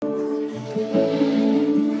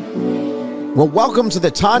Well, welcome to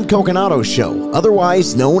the Todd Coconato Show,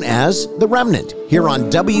 otherwise known as The Remnant, here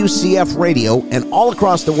on WCF Radio and all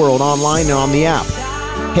across the world online and on the app.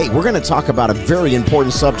 Hey, we're going to talk about a very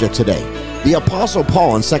important subject today. The Apostle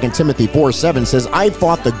Paul in 2 Timothy 4:7 says, I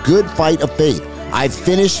fought the good fight of faith. I've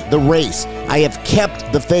finished the race. I have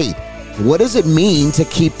kept the faith. What does it mean to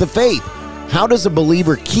keep the faith? How does a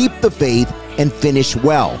believer keep the faith and finish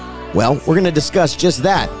well? Well, we're going to discuss just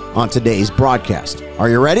that on today's broadcast. Are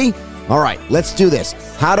you ready? All right, let's do this.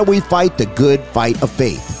 How do we fight the good fight of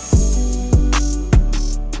faith?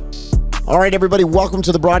 All right, everybody, welcome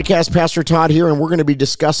to the broadcast. Pastor Todd here, and we're going to be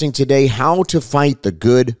discussing today how to fight the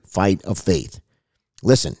good fight of faith.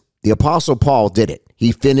 Listen, the Apostle Paul did it.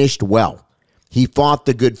 He finished well. He fought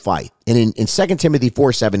the good fight. And in 2 Timothy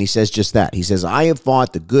 4:7, he says just that. He says, I have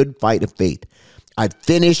fought the good fight of faith. I've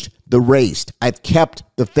finished the race. I've kept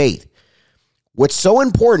the faith. What's so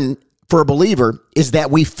important for a believer is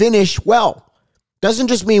that we finish well. Doesn't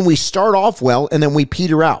just mean we start off well and then we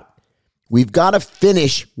peter out. We've got to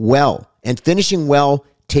finish well. And finishing well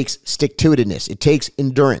takes stick-to-itiveness. It takes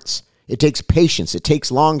endurance. It takes patience. It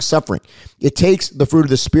takes long suffering. It takes the fruit of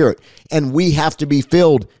the Spirit. And we have to be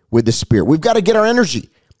filled with the Spirit. We've got to get our energy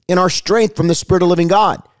and our strength from the Spirit of living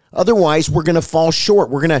God. Otherwise, we're going to fall short.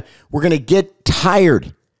 We're going to get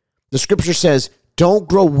tired. The scripture says, don't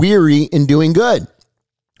grow weary in doing good.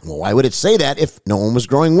 Well, why would it say that if no one was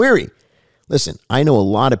growing weary? Listen, I know a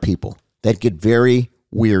lot of people that get very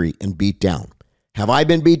weary and beat down. Have I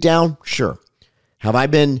been beat down? Sure. Have I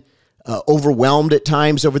been overwhelmed at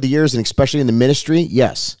times over the years, and especially in the ministry?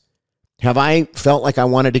 Yes. Have I felt like I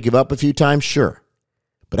wanted to give up a few times? Sure.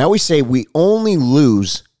 But I always say we only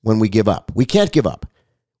lose when we give up. We can't give up.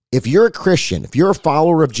 If you're a Christian, if you're a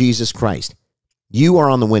follower of Jesus Christ, you are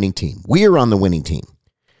on the winning team. We are on the winning team.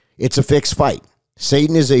 It's a fixed fight.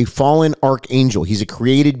 Satan is a fallen archangel. He's a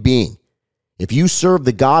created being. If you serve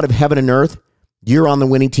the God of heaven and earth, you're on the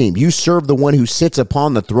winning team. You serve the one who sits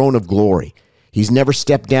upon the throne of glory. He's never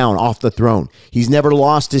stepped down off the throne. He's never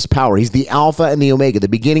lost his power. He's the Alpha and the Omega, the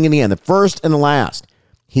beginning and the end, the first and the last.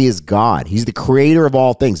 He is God. He's the creator of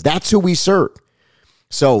all things. That's who we serve.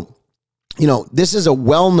 So, this is a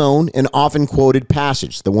well-known and often quoted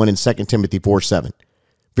passage, the one in 2 Timothy 4:7.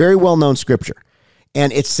 Very well-known scripture.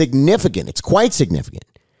 And it's significant. It's quite significant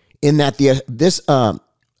in that this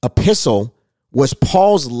epistle was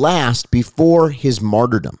Paul's last before his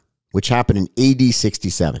martyrdom, which happened in AD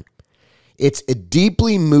 67. It's a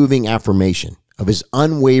deeply moving affirmation of his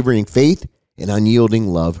unwavering faith and unyielding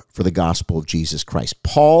love for the gospel of Jesus Christ.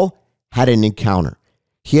 Paul had an encounter.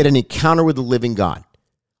 He had an encounter with the living God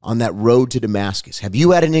on that road to Damascus. Have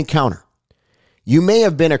you had an encounter? You may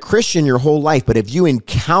have been a Christian your whole life, but have you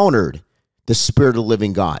encountered the Spirit of the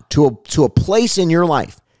living God to a place in your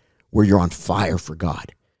life where you're on fire for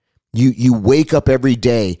God? You wake up every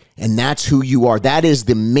day and that's who you are. That is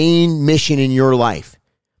the main mission in your life.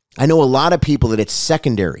 I know a lot of people that it's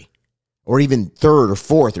secondary or even third or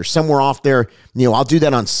fourth or somewhere off there. I'll do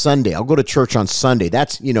that on Sunday. I'll go to church on Sunday.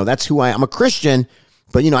 That's who I am. I'm a Christian,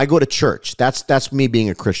 but I go to church. That's me being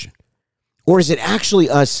a Christian. Or is it actually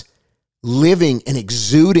us living and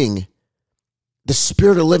exuding the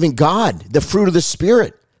Spirit of the living God, the fruit of the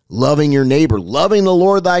Spirit, loving your neighbor, loving the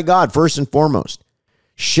Lord thy God first and foremost,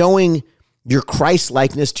 showing your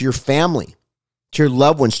Christ-likeness to your family, to your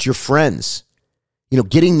loved ones, to your friends,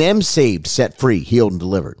 getting them saved, set free, healed, and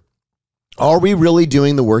delivered. Are we really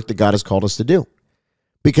doing the work that God has called us to do?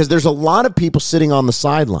 Because there's a lot of people sitting on the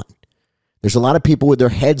sideline. There's a lot of people with their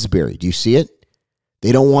heads buried. Do you see it?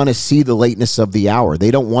 They don't want to see the lateness of the hour. They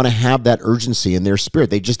don't want to have that urgency in their spirit.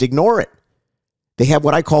 They just ignore it. They have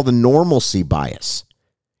what I call the normalcy bias.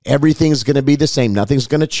 Everything's going to be the same. Nothing's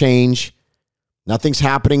going to change. Nothing's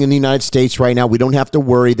happening in the United States right now. We don't have to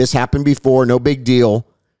worry. This happened before. No big deal.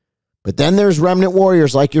 But then there's remnant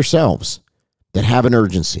warriors like yourselves that have an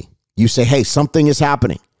urgency. You say, hey, something is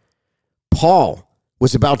happening. Paul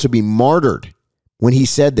was about to be martyred when he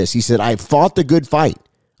said this. He said, I've fought the good fight.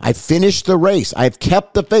 I've finished the race. I've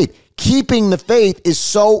kept the faith. Keeping the faith is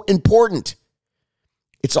so important.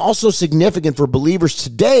 It's also significant for believers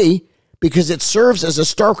today because it serves as a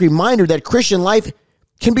stark reminder that Christian life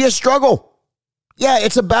can be a struggle. Yeah,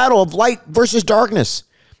 it's a battle of light versus darkness.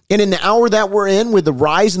 And in the hour that we're in with the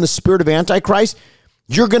rise in the spirit of Antichrist,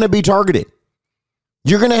 you're going to be targeted.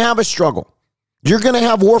 You're going to have a struggle. You're going to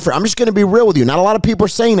have warfare. I'm just going to be real with you. Not a lot of people are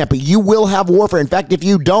saying that, but you will have warfare. In fact, if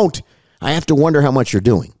you don't, I have to wonder how much you're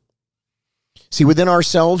doing. See, within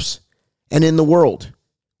ourselves and in the world,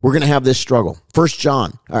 we're going to have this struggle.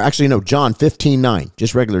 John 15:9,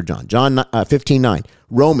 just regular John. John 15:9,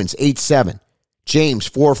 Romans 8:7, James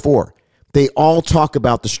 4:4. They all talk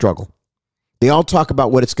about the struggle. They all talk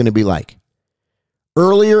about what it's going to be like.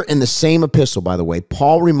 Earlier in the same epistle, by the way,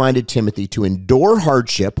 Paul reminded Timothy to endure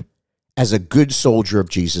hardship as a good soldier of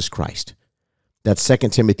Jesus Christ. That's 2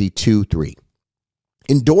 Timothy 2:3.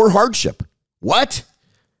 Endure hardship. What?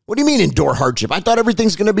 What do you mean endure hardship? I thought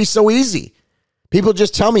everything's going to be so easy. People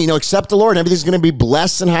just tell me, accept the Lord and everything's going to be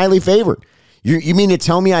blessed and highly favored. You mean to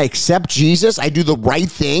tell me I accept Jesus, I do the right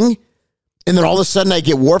thing, and then all of a sudden I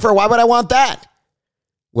get warfare? Why would I want that?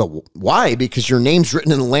 Well, why? Because your name's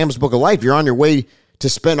written in the Lamb's Book of Life. You're on your way to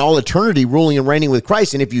spend all eternity ruling and reigning with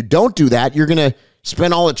Christ. And if you don't do that, you're going to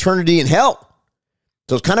spend all eternity in hell.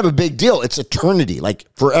 So it's kind of a big deal. It's eternity, like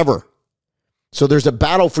forever. So there's a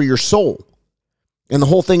battle for your soul. And the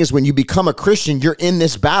whole thing is when you become a Christian, you're in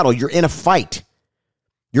this battle. You're in a fight.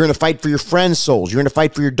 You're in a fight for your friends' souls. You're in a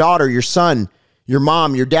fight for your daughter, your son, your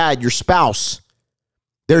mom, your dad, your spouse.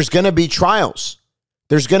 There's going to be trials.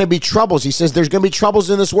 There's going to be troubles. He says there's going to be troubles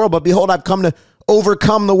in this world, but behold, I've come to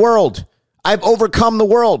overcome the world. I've overcome the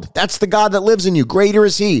world. That's the God that lives in you. Greater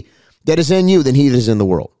is he that is in you than he that is in the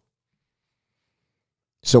world.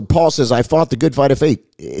 So Paul says, I fought the good fight of faith.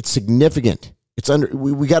 It's significant.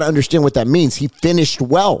 We got to understand what that means. He finished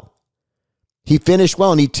well. He finished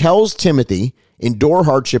well, and he tells Timothy, endure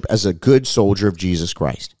hardship as a good soldier of Jesus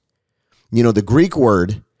Christ. The Greek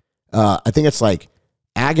word, I think it's like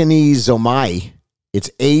agonizomai. It's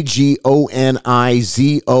agonizomia.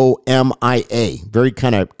 Very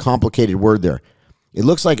kind of complicated word there. It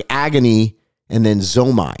looks like agony and then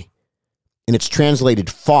zomai. And it's translated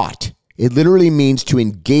fought. It literally means to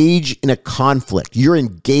engage in a conflict. You're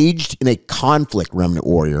engaged in a conflict, remnant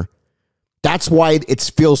warrior. That's why it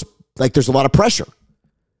feels like there's a lot of pressure.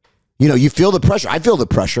 You feel the pressure. I feel the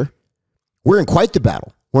pressure. We're in quite the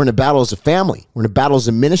battle. We're in a battle as a family. We're in a battle as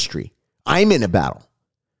a ministry. I'm in a battle.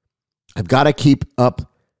 I've got to keep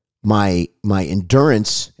up my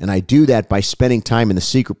endurance, and I do that by spending time in the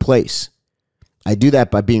secret place. I do that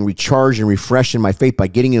by being recharged and refreshed in my faith, by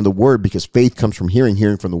getting into the Word, because faith comes from hearing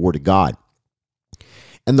from the Word of God.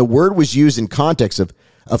 And the word was used in context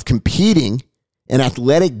of competing in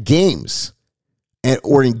athletic games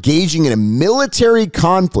or engaging in a military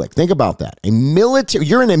conflict. Think about that.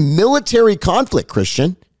 You're in a military conflict,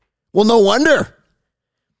 Christian. Well, no wonder.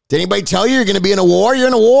 Did anybody tell you you're going to be in a war? You're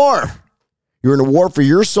in a war. You're in a war for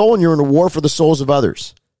your soul, and you're in a war for the souls of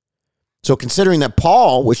others. So considering that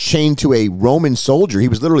Paul was chained to a Roman soldier, he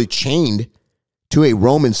was literally chained to a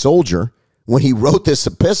Roman soldier when he wrote this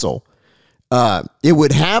epistle, it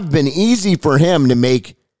would have been easy for him to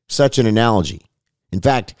make such an analogy. In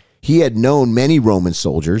fact, he had known many Roman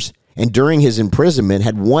soldiers, and during his imprisonment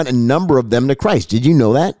had won a number of them to Christ. Did you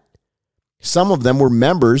know that? Some of them were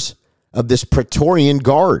members of this Praetorian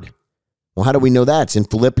Guard. Well, how do we know that? It's in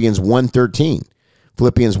Philippians 1:13.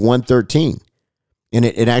 Philippians 1:13. And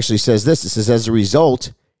it actually says this. It says, as a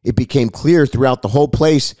result, it became clear throughout the whole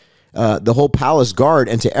place, the whole palace guard,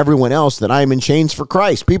 and to everyone else that I am in chains for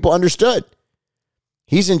Christ. People understood.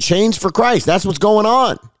 He's in chains for Christ. That's what's going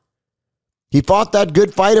on. He fought that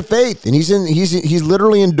good fight of faith, and he's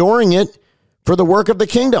literally enduring it for the work of the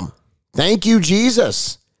kingdom. Thank you,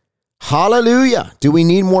 Jesus. Hallelujah. Do we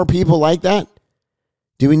need more people like that?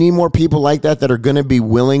 Do we need more people like that are going to be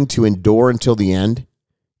willing to endure until the end?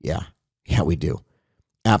 Yeah, we do.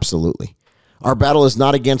 Absolutely. Our battle is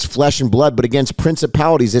not against flesh and blood, but against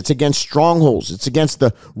principalities. It's against strongholds. It's against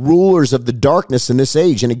the rulers of the darkness in this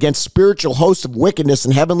age, and against spiritual hosts of wickedness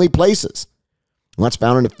in heavenly places. And that's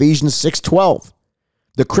found in Ephesians 6:12.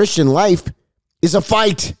 The Christian life is a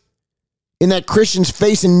fight, in that Christians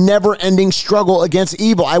face a never-ending struggle against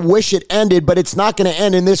evil. I wish it ended, but it's not going to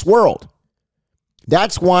end in this world.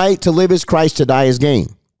 That's why to live is Christ, to die is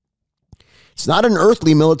gain. It's not an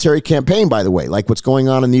earthly military campaign, by the way, like what's going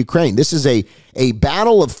on in the Ukraine. This is a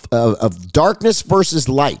battle of darkness versus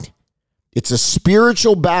light. It's a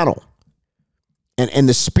spiritual battle. And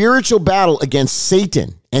the spiritual battle against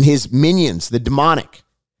Satan and his minions, the demonic,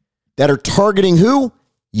 that are targeting who?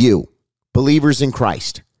 You, believers in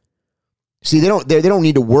Christ. See, they don't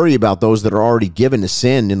need to worry about those that are already given to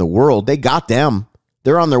sin in the world. They got them.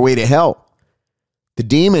 They're on their way to hell. The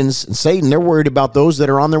demons and Satan, they're worried about those that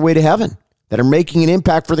are on their way to heaven, that are making an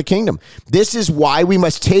impact for the kingdom. This is why we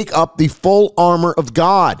must take up the full armor of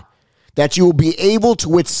God, that you will be able to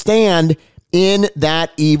withstand in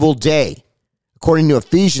that evil day. According to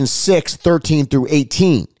Ephesians 6:13 through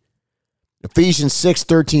 18. Ephesians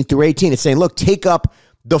 6:13 through 18. It's saying, look, take up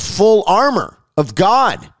the full armor of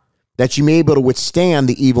God, that you may be able to withstand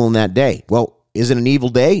the evil in that day. Well, is it an evil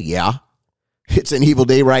day? Yeah, it's an evil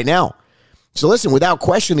day right now. So listen, without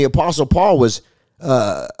question, the Apostle Paul was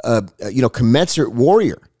commensurate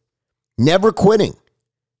warrior, never quitting,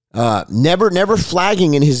 never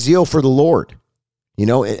flagging in his zeal for the Lord. You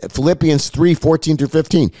know, Philippians 3:14 through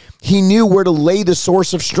 15. He knew where to lay the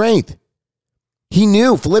source of strength. He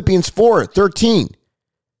knew Philippians 4:13,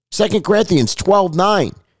 2 Corinthians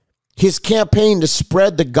 12:9. His campaign to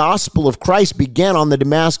spread the gospel of Christ began on the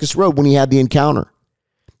Damascus Road when he had the encounter,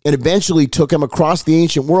 and eventually took him across the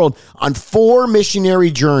ancient world on 4 missionary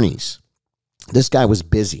journeys. This guy was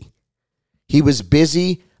busy. He was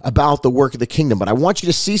busy about the work of the kingdom. But I want you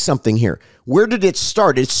to see something here. Where did it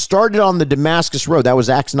start? It started on the Damascus Road. That was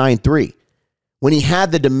Acts 9:3. When he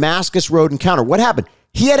had the Damascus Road encounter. What happened?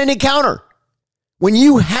 He had an encounter. When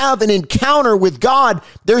you have an encounter with God,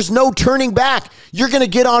 there's no turning back. You're going to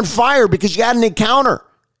get on fire because you had an encounter.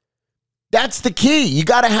 That's the key. You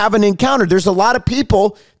got to have an encounter. There's a lot of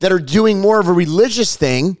people that are doing more of a religious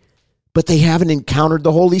thing, but they haven't encountered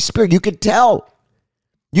the Holy Spirit. You could tell.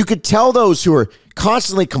 You could tell those who are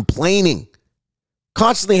constantly complaining,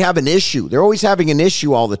 constantly have an issue. They're always having an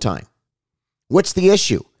issue all the time. What's the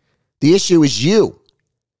issue? The issue is you.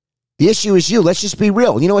 The issue is you. Let's just be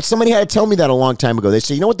real. You know what? Somebody had to tell me that a long time ago. They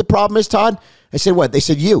said, you know what the problem is, Todd? I said, what? They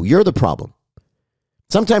said, you're the problem.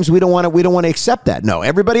 Sometimes we don't want to accept that. No,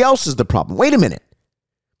 everybody else is the problem. Wait a minute.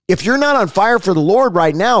 If you're not on fire for the Lord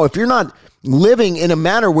right now, if you're not living in a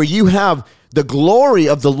manner where you have the glory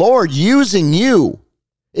of the Lord using you,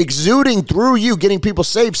 exuding through you, getting people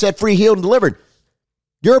saved, set free, healed, and delivered,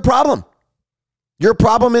 you're a problem. You're a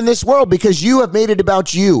problem in this world because you have made it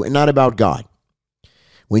about you and not about God.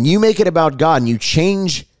 When you make it about God and you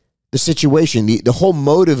change the situation, the whole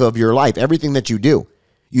motive of your life, everything that you do,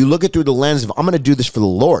 you look at through the lens of, I'm going to do this for the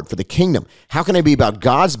Lord, for the kingdom. How can I be about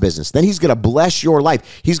God's business? Then he's going to bless your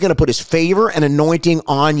life. He's going to put his favor and anointing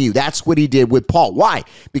on you. That's what he did with Paul. Why?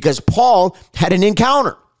 Because Paul had an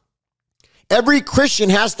encounter. Every Christian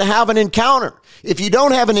has to have an encounter. If you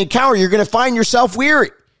don't have an encounter, you're going to find yourself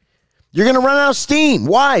weary. You're going to run out of steam.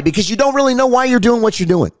 Why? Because you don't really know why you're doing what you're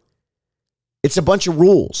doing. It's a bunch of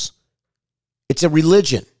rules. It's a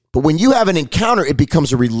religion. But when you have an encounter, it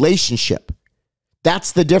becomes a relationship.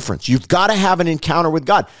 That's the difference. You've got to have an encounter with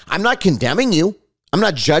God. I'm not condemning you. I'm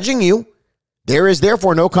not judging you. There is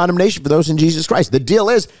therefore no condemnation for those in Jesus Christ. The deal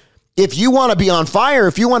is, if you want to be on fire,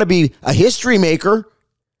 if you want to be a history maker,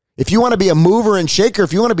 if you want to be a mover and shaker,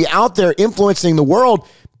 if you want to be out there influencing the world,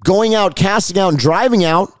 going out, casting out, and driving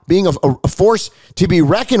out, being a force to be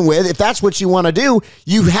reckoned with, if that's what you want to do,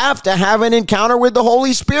 you have to have an encounter with the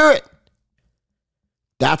Holy Spirit.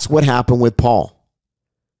 That's what happened with Paul.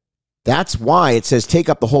 That's why it says, take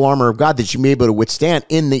up the whole armor of God that you may be able to withstand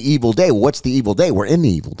in the evil day. Well, what's the evil day? We're in the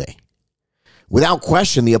evil day. Without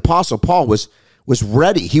question, the Apostle Paul was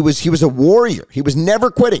ready. He was a warrior. He was never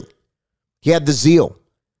quitting. He had the zeal.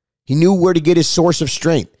 He knew where to get his source of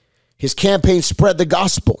strength. His campaign spread the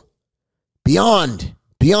gospel beyond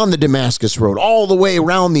the Damascus Road, all the way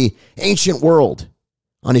around the ancient world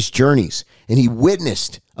on his journeys. And he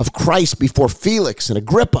witnessed of Christ before Felix and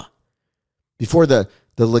Agrippa, before the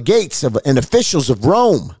legates and officials of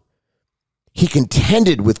Rome. He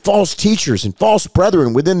contended with false teachers and false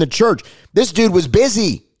brethren within the church. This dude was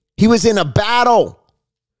busy. He was in a battle.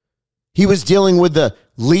 He was dealing with the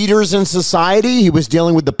leaders in society. He was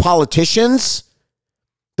dealing with the politicians,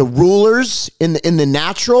 the rulers in the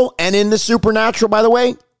natural and in the supernatural, by the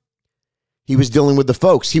way. He was dealing with the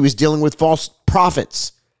folks. He was dealing with false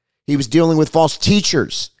prophets. He was dealing with false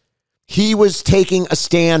teachers. He was taking a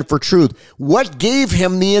stand for truth. What gave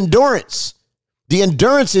him the endurance? The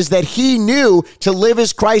endurance is that he knew to live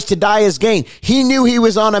as Christ, to die as gain. He knew he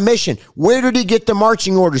was on a mission. Where did he get the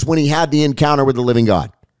marching orders? When he had the encounter with the living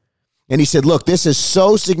God. And he said, look, this is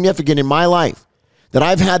so significant in my life that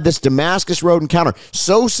I've had this Damascus Road encounter,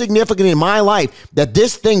 so significant in my life that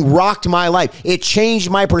this thing rocked my life. It changed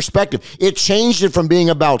my perspective. It changed it from being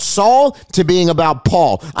about Saul to being about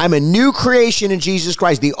Paul. I'm a new creation in Jesus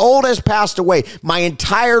Christ. The old has passed away. My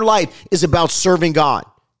entire life is about serving God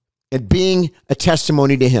and being a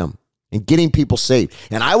testimony to him and getting people saved.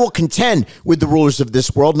 And I will contend with the rulers of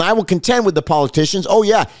this world, and I will contend with the politicians. Oh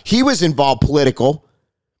yeah, he was involved political.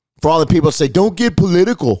 For all the people that say, don't get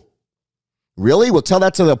political. Really? Well, tell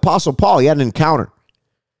that to the Apostle Paul. He had an encounter.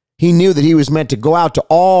 He knew that he was meant to go out to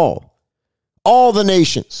all the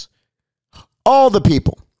nations, all the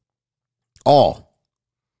people, all,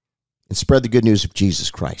 and spread the good news of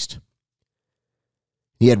Jesus Christ.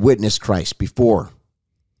 He had witnessed Christ before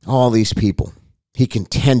all these people. He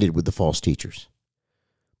contended with the false teachers.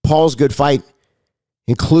 Paul's good fight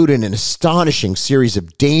included an astonishing series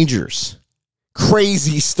of dangers,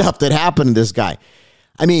 crazy stuff that happened to this guy.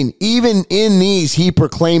 I mean, even in these, he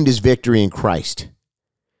proclaimed his victory in Christ.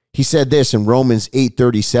 He said this in Romans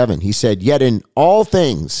 8:37. He said, yet in all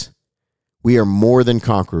things, we are more than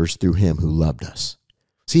conquerors through him who loved us.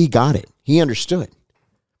 See, he got it. He understood.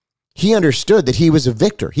 He understood that he was a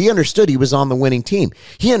victor. He understood he was on the winning team.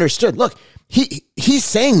 He understood. Look, he's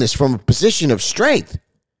saying this from a position of strength,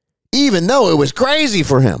 even though it was crazy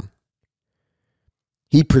for him.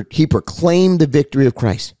 He proclaimed the victory of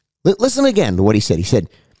Christ. Listen again to what he said. He said,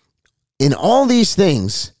 in all these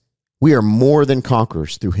things, we are more than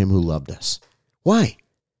conquerors through him who loved us. Why?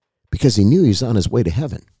 Because he knew he was on his way to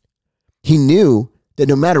heaven. He knew that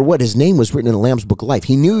no matter what, his name was written in the Lamb's Book of Life.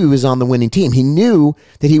 He knew he was on the winning team. He knew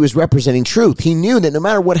that he was representing truth. He knew that no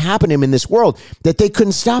matter what happened to him in this world, that they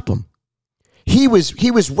couldn't stop him. He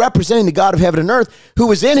was representing the God of heaven and earth who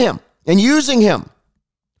was in him and using him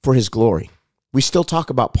for his glory. We still talk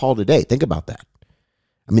about Paul today. Think about that.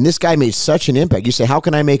 I mean, this guy made such an impact. You say, how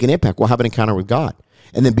can I make an impact? Well, have an encounter with God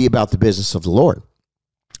and then be about the business of the Lord.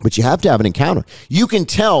 But you have to have an encounter. You can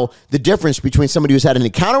tell the difference between somebody who's had an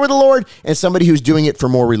encounter with the Lord and somebody who's doing it for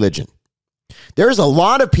more religion. There's a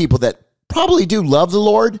lot of people that probably do love the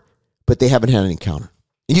Lord, but they haven't had an encounter.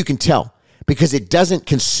 And you can tell because it doesn't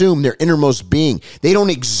consume their innermost being. They don't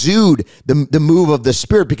exude the move of the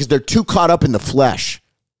Spirit because they're too caught up in the flesh.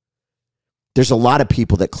 There's a lot of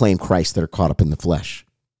people that claim Christ that are caught up in the flesh.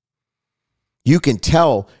 You can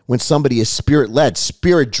tell when somebody is Spirit-led,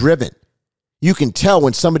 Spirit-driven. You can tell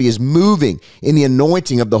when somebody is moving in the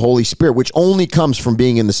anointing of the Holy Spirit, which only comes from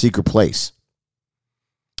being in the secret place.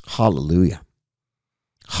 Hallelujah.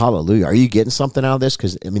 Hallelujah. Are you getting something out of this?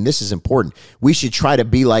 Because, this is important. We should try to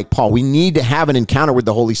be like Paul. We need to have an encounter with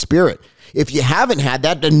the Holy Spirit. If you haven't had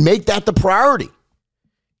that, then make that the priority.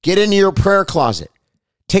 Get into your prayer closet.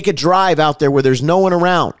 Take a drive out there where there's no one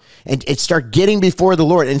around and start getting before the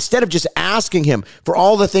Lord. Instead of just asking him for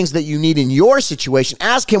all the things that you need in your situation,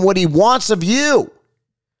 ask him what he wants of you.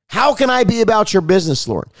 How can I be about your business,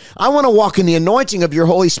 Lord? I want to walk in the anointing of your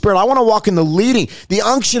Holy Spirit. I want to walk in the leading, the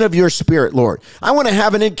unction of your Spirit, Lord. I want to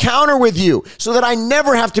have an encounter with you so that I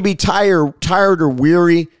never have to be tired or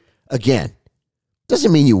weary again.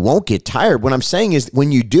 Doesn't mean you won't get tired. What I'm saying is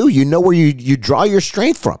when you do, you know where you draw your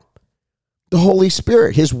strength from. The Holy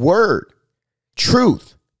Spirit, his word,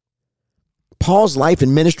 truth. Paul's life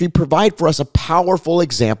and ministry provide for us a powerful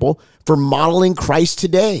example for modeling Christ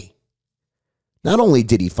today. Not only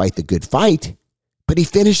did he fight the good fight, but he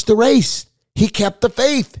finished the race. He kept the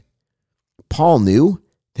faith. Paul knew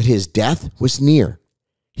that his death was near.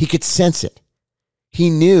 He could sense it. He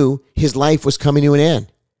knew his life was coming to an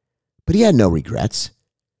end, but he had no regrets.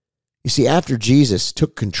 You see, after Jesus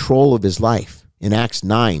took control of his life in Acts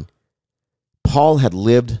 9, Paul had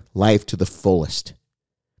lived life to the fullest.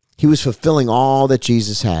 He was fulfilling all that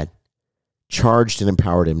Jesus had charged and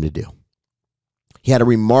empowered him to do. He had a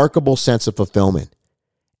remarkable sense of fulfillment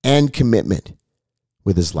and commitment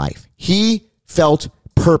with his life. He felt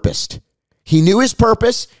purposed. He knew his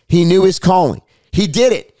purpose. He knew his calling. He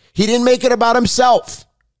did it. He didn't make it about himself.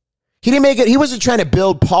 He wasn't trying to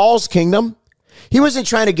build Paul's kingdom. He wasn't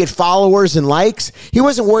trying to get followers and likes. He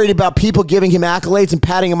wasn't worried about people giving him accolades and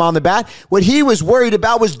patting him on the back. What he was worried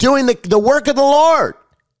about was doing the work of the Lord.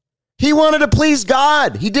 He wanted to please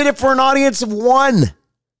God. He did it for an audience of one.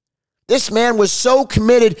 This man was so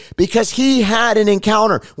committed because he had an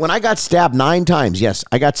encounter. When I got stabbed 9 times, yes,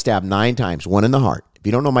 I got stabbed 9 times, one in the heart. If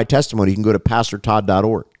you don't know my testimony, you can go to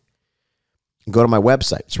pastortodd.org and go to my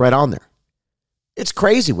website. It's right on there. It's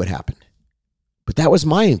crazy what happened. But that was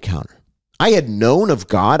my encounter. I had known of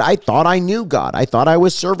God. I thought I knew God. I thought I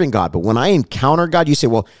was serving God. But when I encounter God, you say,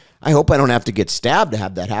 well, I hope I don't have to get stabbed to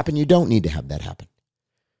have that happen. You don't need to have that happen.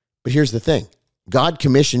 But here's the thing. God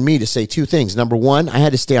commissioned me to say 2 things. Number 1, I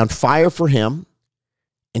had to stay on fire for him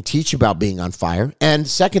and teach about being on fire. And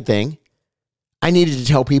second thing, I needed to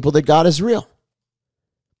tell people that God is real.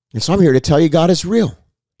 And so I'm here to tell you God is real.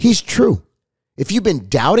 He's true. If you've been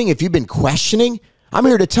doubting, if you've been questioning, I'm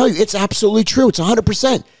here to tell you it's absolutely true. It's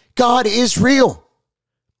 100%. God is real.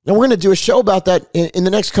 And we're going to do a show about that in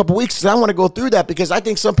the next couple of weeks. I want to go through that because I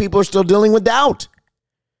think some people are still dealing with doubt.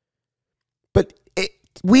 But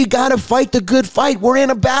we got to fight the good fight. We're in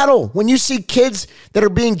a battle. When you see kids that are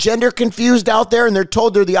being gender confused out there and they're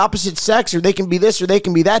told they're the opposite sex or they can be this or they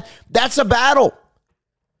can be that, that's a battle.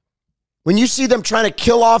 When you see them trying to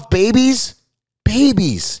kill off babies.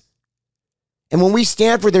 And when we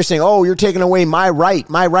stand for it, they're saying, oh, you're taking away my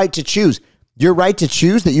right to choose. Your right to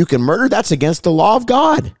choose that you can murder, that's against the law of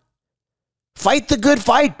God. Fight the good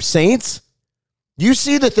fight, saints. You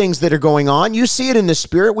see the things that are going on. You see it in the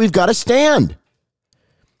spirit. We've got to stand.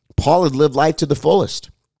 Paul had lived life to the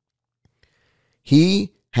fullest.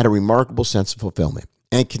 He had a remarkable sense of fulfillment.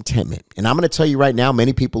 and contentment. And I'm going to tell you right now,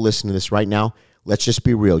 many people listening to this right now, let's just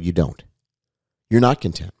be real, you don't. You're not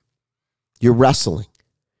content. You're wrestling.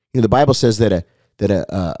 The Bible says that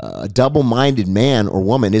a double-minded man or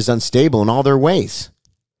woman is unstable in all their ways.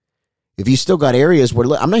 If you still got areas where,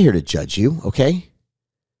 I'm not here to judge you, okay?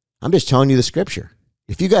 I'm just telling you the scripture.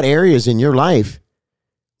 If you got areas in your life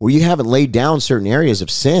where you haven't laid down certain areas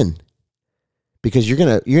of sin, because you're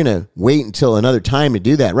gonna wait until another time to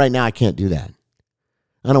do that. Right now, I can't do that.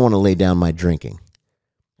 I don't want to lay down my drinking.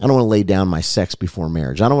 I don't want to lay down my sex before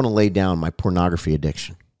marriage. I don't want to lay down my pornography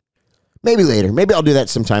addiction. Maybe later. Maybe I'll do that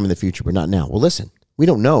sometime in the future, but not now. Well, listen, we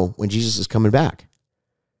don't know when Jesus is coming back.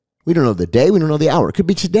 We don't know the day. We don't know the hour. It could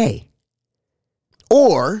be today.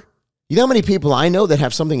 Or, you know how many people I know that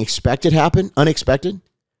have something unexpected,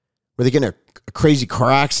 where they get in a crazy car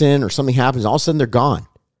accident or something happens, all of a sudden they're gone.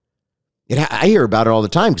 I hear about it all the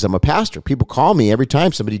time because I'm a pastor. People call me every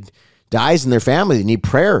time somebody dies in their family. They need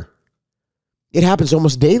prayer. It happens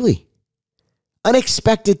almost daily.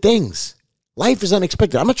 Unexpected things. Life is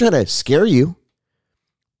unexpected. I'm not trying to scare you,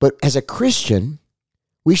 but as a Christian,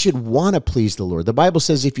 we should want to please the Lord. The Bible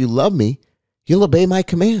says, if you love me, you'll obey my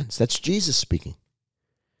commands. That's Jesus speaking.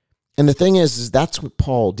 And the thing is that's what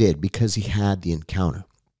Paul did because he had the encounter.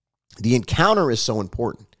 The encounter is so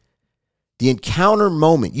important. The encounter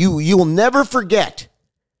moment. You will never forget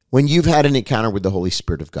when you've had an encounter with the Holy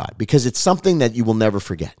Spirit of God, because it's something that you will never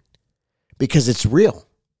forget, because it's real.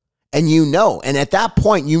 And and at that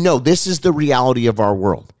point, this is the reality of our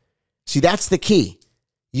world. See, that's the key.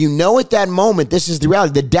 At that moment, this is the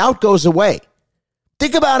reality. The doubt goes away.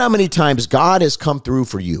 Think about how many times God has come through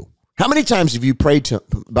for you. How many times have you prayed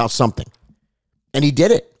about something and he did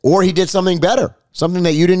it, or he did something better, something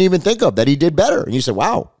that you didn't even think of that he did better? And you said,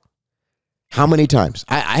 wow, how many times?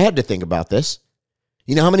 I had to think about this.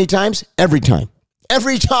 You know how many times? Every time.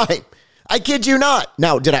 Every time. I kid you not.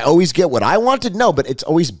 Now, did I always get what I wanted? No, but it's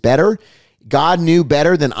always better. God knew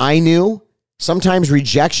better than I knew. Sometimes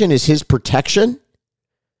rejection is his protection,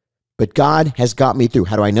 but God has got me through.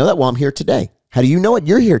 How do I know that? Well, I'm here today. How do you know it?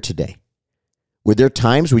 You're here today. Were there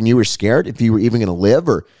times when you were scared if you were even going to live,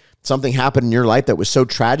 or something happened in your life that was so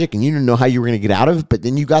tragic and you didn't know how you were going to get out of it, but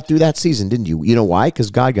then you got through that season, didn't you? You know why?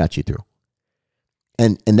 Because God got you through.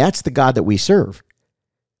 And that's the God that we serve.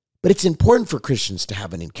 But it's important for Christians to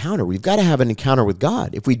have an encounter. We've got to have an encounter with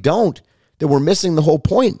God. If we don't, then we're missing the whole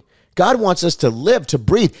point. God wants us to live, to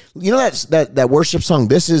breathe. You know that worship song,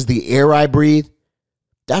 "This is the air I breathe"?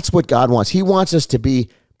 That's what God wants. He wants us to be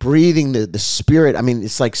breathing the Spirit. I mean,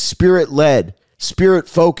 it's like Spirit-led,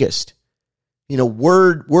 Spirit-focused,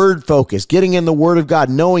 word focused, getting in the Word of God,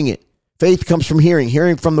 knowing it. Faith comes from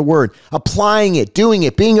hearing from the Word, applying it, doing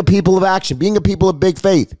it, being a people of action, being a people of big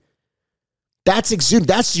faith. That's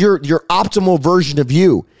your optimal version of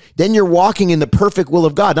you. Then you're walking in the perfect will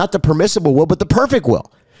of God, not the permissible will, but the perfect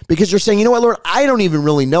will. Because you're saying, you know what, Lord, I don't even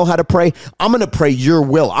really know how to pray. I'm going to pray your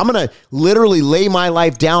will. I'm going to literally lay my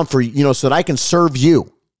life down for you, so that I can serve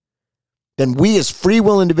you. Then we as free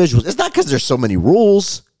will individuals, it's not because there's so many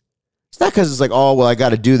rules. It's not because it's like, oh, well, I got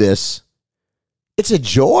to do this. It's a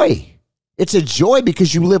joy. It's a joy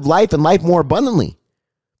because you live life and life more abundantly.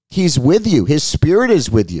 He's with you. His Spirit is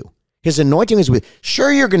with you. His anointing is with you.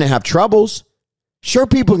 Sure, you're going to have troubles. Sure,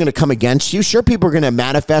 people are going to come against you. Sure, people are going to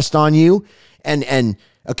manifest on you and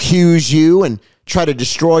accuse you and try to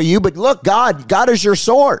destroy you. But look, God is your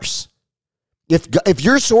source. If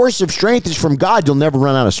your source of strength is from God, you'll never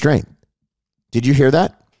run out of strength. Did you hear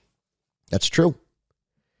that? That's true.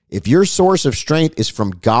 If your source of strength is from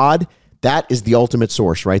God, that is the ultimate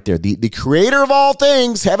source right there. The creator of all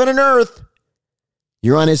things, heaven and earth.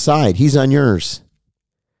 You're on his side. He's on yours.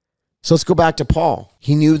 So let's go back to Paul.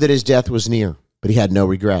 He knew that his death was near, but he had no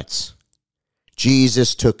regrets.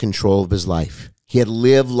 Jesus took control of his life. He had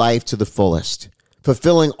lived life to the fullest,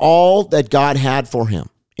 fulfilling all that God had for him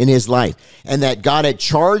in his life and that God had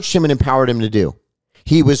charged him and empowered him to do.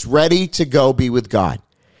 He was ready to go be with God.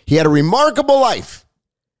 He had a remarkable life.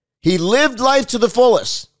 He lived life to the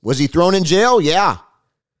fullest. Was he thrown in jail? Yeah.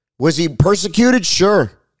 Was he persecuted?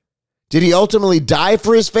 Sure. Did he ultimately die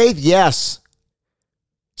for his faith? Yes.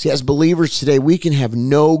 See, as believers today, we can have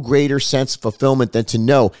no greater sense of fulfillment than to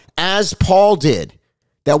know, as Paul did,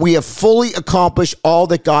 that we have fully accomplished all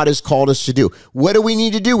that God has called us to do. What do we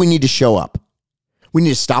need to do? We need to show up. We need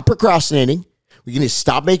to stop procrastinating. We need to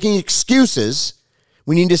stop making excuses.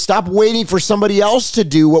 We need to stop waiting for somebody else to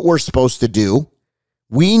do what we're supposed to do.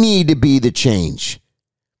 We need to be the change.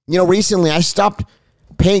 Recently I stopped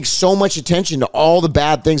paying so much attention to all the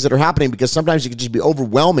bad things that are happening because sometimes it can just be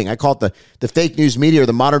overwhelming. I call it the fake news media or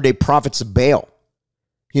the modern day prophets of Baal.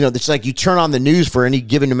 You know, it's like you turn on the news for any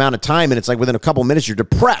given amount of time, and it's like within a couple minutes, you're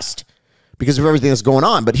depressed because of everything that's going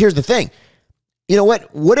on. But here's the thing. You know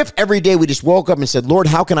what? What if every day we just woke up and said, Lord,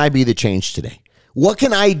 how can I be the change today? What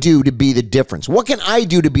can I do to be the difference? What can I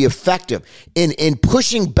do to be effective in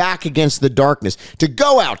pushing back against the darkness, to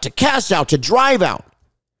go out, to cast out, to drive out?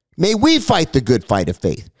 May we fight the good fight of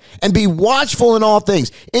faith and be watchful in all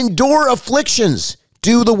things, endure afflictions,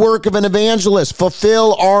 do the work of an evangelist,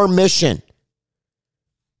 fulfill our mission.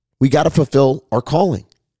 We got to fulfill our calling.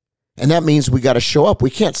 And that means we got to show up. We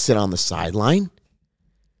can't sit on the sideline.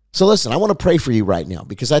 So listen, I want to pray for you right now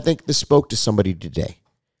because I think this spoke to somebody today.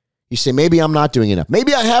 You say, maybe I'm not doing enough.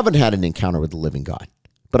 Maybe I haven't had an encounter with the living God,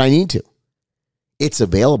 but I need to. It's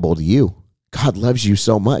available to you. God loves you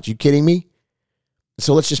so much. You kidding me?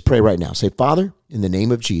 So let's just pray right now. Say, Father, in the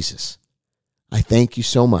name of Jesus, I thank you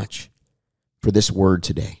so much for this word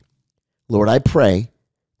today. Lord, I pray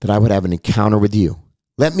that I would have an encounter with you.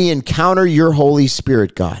 Let me encounter your Holy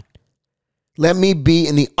Spirit, God. Let me be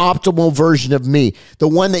in the optimal version of me, the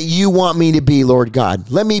one that you want me to be, Lord God.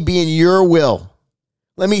 Let me be in your will.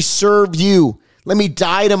 Let me serve you. Let me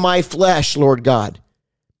die to my flesh, Lord God.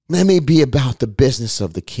 Let me be about the business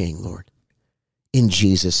of the King, Lord. In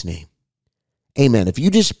Jesus' name. Amen. If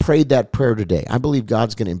you just prayed that prayer today, I believe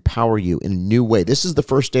God's going to empower you in a new way. This is the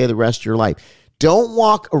first day of the rest of your life. Don't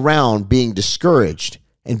walk around being discouraged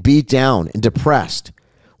and beat down and depressed.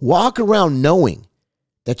 Walk around knowing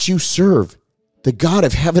that you serve the God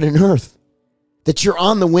of heaven and earth, that you're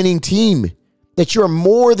on the winning team, that you're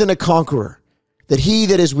more than a conqueror, that he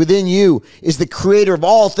that is within you is the creator of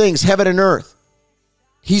all things, heaven and earth.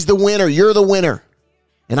 He's the winner. You're the winner.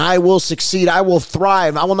 And I will succeed. I will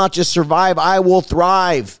thrive. I will not just survive. I will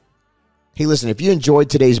thrive. Hey, listen, if you enjoyed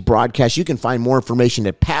today's broadcast, you can find more information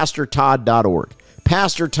at pastortodd.org.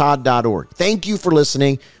 pastortodd.org. Thank you for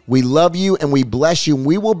listening. We love you and we bless you.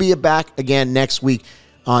 We will be back again next week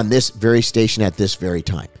on this very station at this very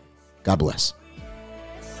time. God bless.